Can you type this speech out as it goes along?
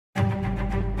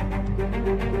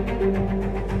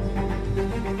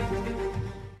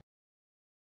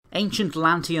Ancient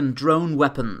Lantean drone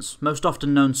weapons, most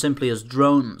often known simply as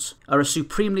drones, are a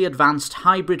supremely advanced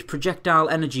hybrid projectile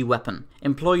energy weapon,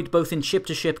 employed both in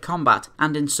ship-to-ship combat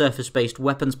and in surface-based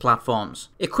weapons platforms.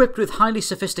 Equipped with highly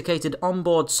sophisticated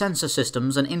onboard sensor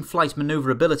systems and in-flight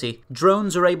maneuverability,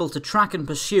 drones are able to track and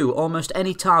pursue almost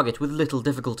any target with little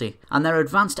difficulty, and their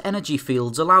advanced energy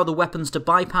fields allow the weapons to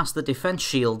bypass the defense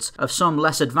shields of some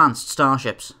less advanced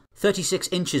starships. 36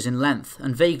 inches in length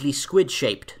and vaguely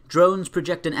squid-shaped, drones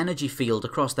project an energy field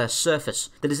across their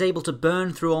surface that is able to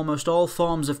burn through almost all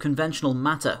forms of conventional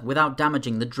matter without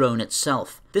damaging the drone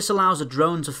itself. This allows a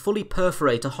drone to fully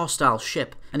perforate a hostile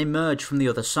ship and emerge from the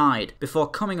other side, before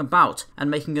coming about and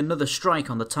making another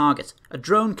strike on the target. A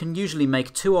drone can usually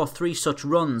make 2 or 3 such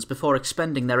runs before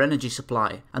expending their energy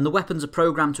supply, and the weapons are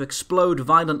programmed to explode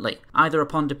violently, either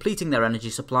upon depleting their energy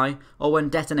supply or when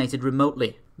detonated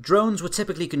remotely. Drones were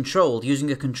typically controlled using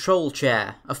a control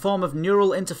chair, a form of neural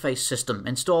interface system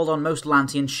installed on most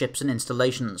Lantean ships and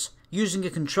installations. Using a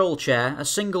control chair, a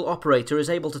single operator is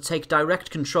able to take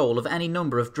direct control of any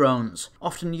number of drones,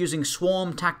 often using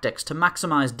swarm tactics to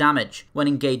maximize damage when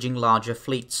engaging larger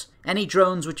fleets. Any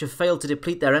drones which have failed to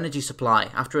deplete their energy supply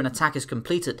after an attack is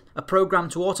completed are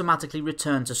programmed to automatically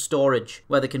return to storage,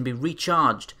 where they can be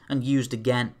recharged and used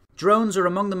again. Drones are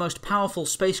among the most powerful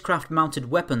spacecraft-mounted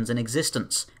weapons in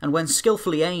existence, and when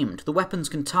skillfully aimed, the weapons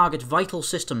can target vital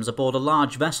systems aboard a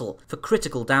large vessel for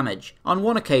critical damage. On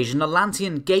one occasion, a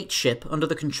Lantean gate ship under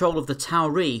the control of the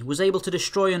Tauri was able to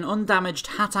destroy an undamaged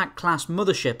Hatak-class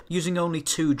mothership using only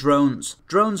 2 drones.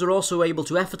 Drones are also able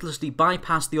to effortlessly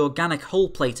bypass the organic hull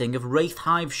plating of Wraith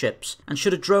Hive ships, and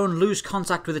should a drone lose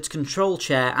contact with its control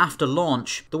chair after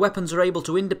launch, the weapons are able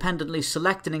to independently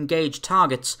select and engage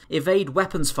targets, evade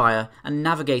weapons fire, and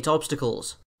navigate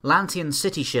obstacles. Lantean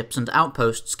city ships and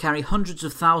outposts carry hundreds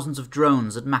of thousands of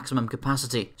drones at maximum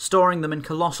capacity, storing them in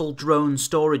colossal drone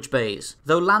storage bays.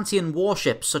 Though Lantean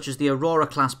warships such as the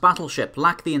Aurora-class battleship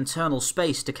lack the internal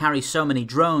space to carry so many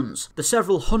drones, the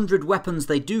several hundred weapons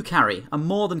they do carry are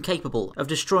more than capable of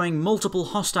destroying multiple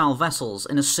hostile vessels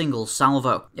in a single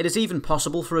salvo. It is even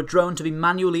possible for a drone to be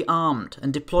manually armed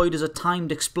and deployed as a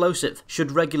timed explosive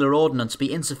should regular ordnance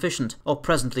be insufficient or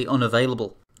presently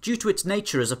unavailable. Due to its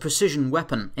nature as a precision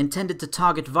weapon intended to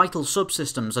target vital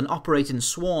subsystems and operate in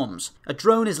swarms, a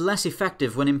drone is less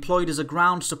effective when employed as a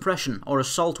ground suppression or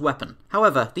assault weapon.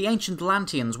 However, the ancient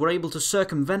Lanteans were able to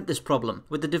circumvent this problem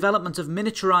with the development of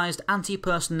miniaturized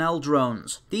anti-personnel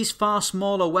drones. These far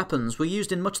smaller weapons were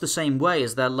used in much the same way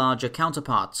as their larger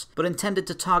counterparts, but intended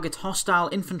to target hostile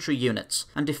infantry units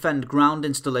and defend ground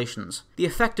installations. The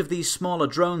effect of these smaller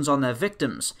drones on their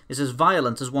victims is as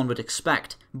violent as one would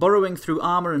expect, burrowing through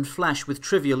armor and flesh with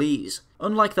trivial ease.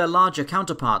 Unlike their larger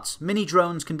counterparts,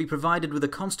 mini-drones can be provided with a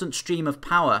constant stream of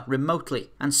power remotely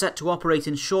and set to operate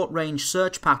in short-range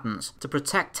search patterns to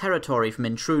protect territory from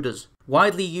intruders.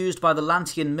 Widely used by the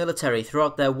Lantean military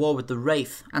throughout their war with the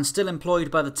Wraith, and still employed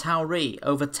by the Tauri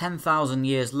over 10,000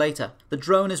 years later, the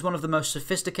drone is one of the most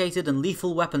sophisticated and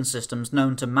lethal weapon systems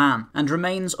known to man, and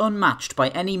remains unmatched by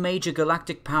any major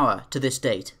galactic power to this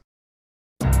date.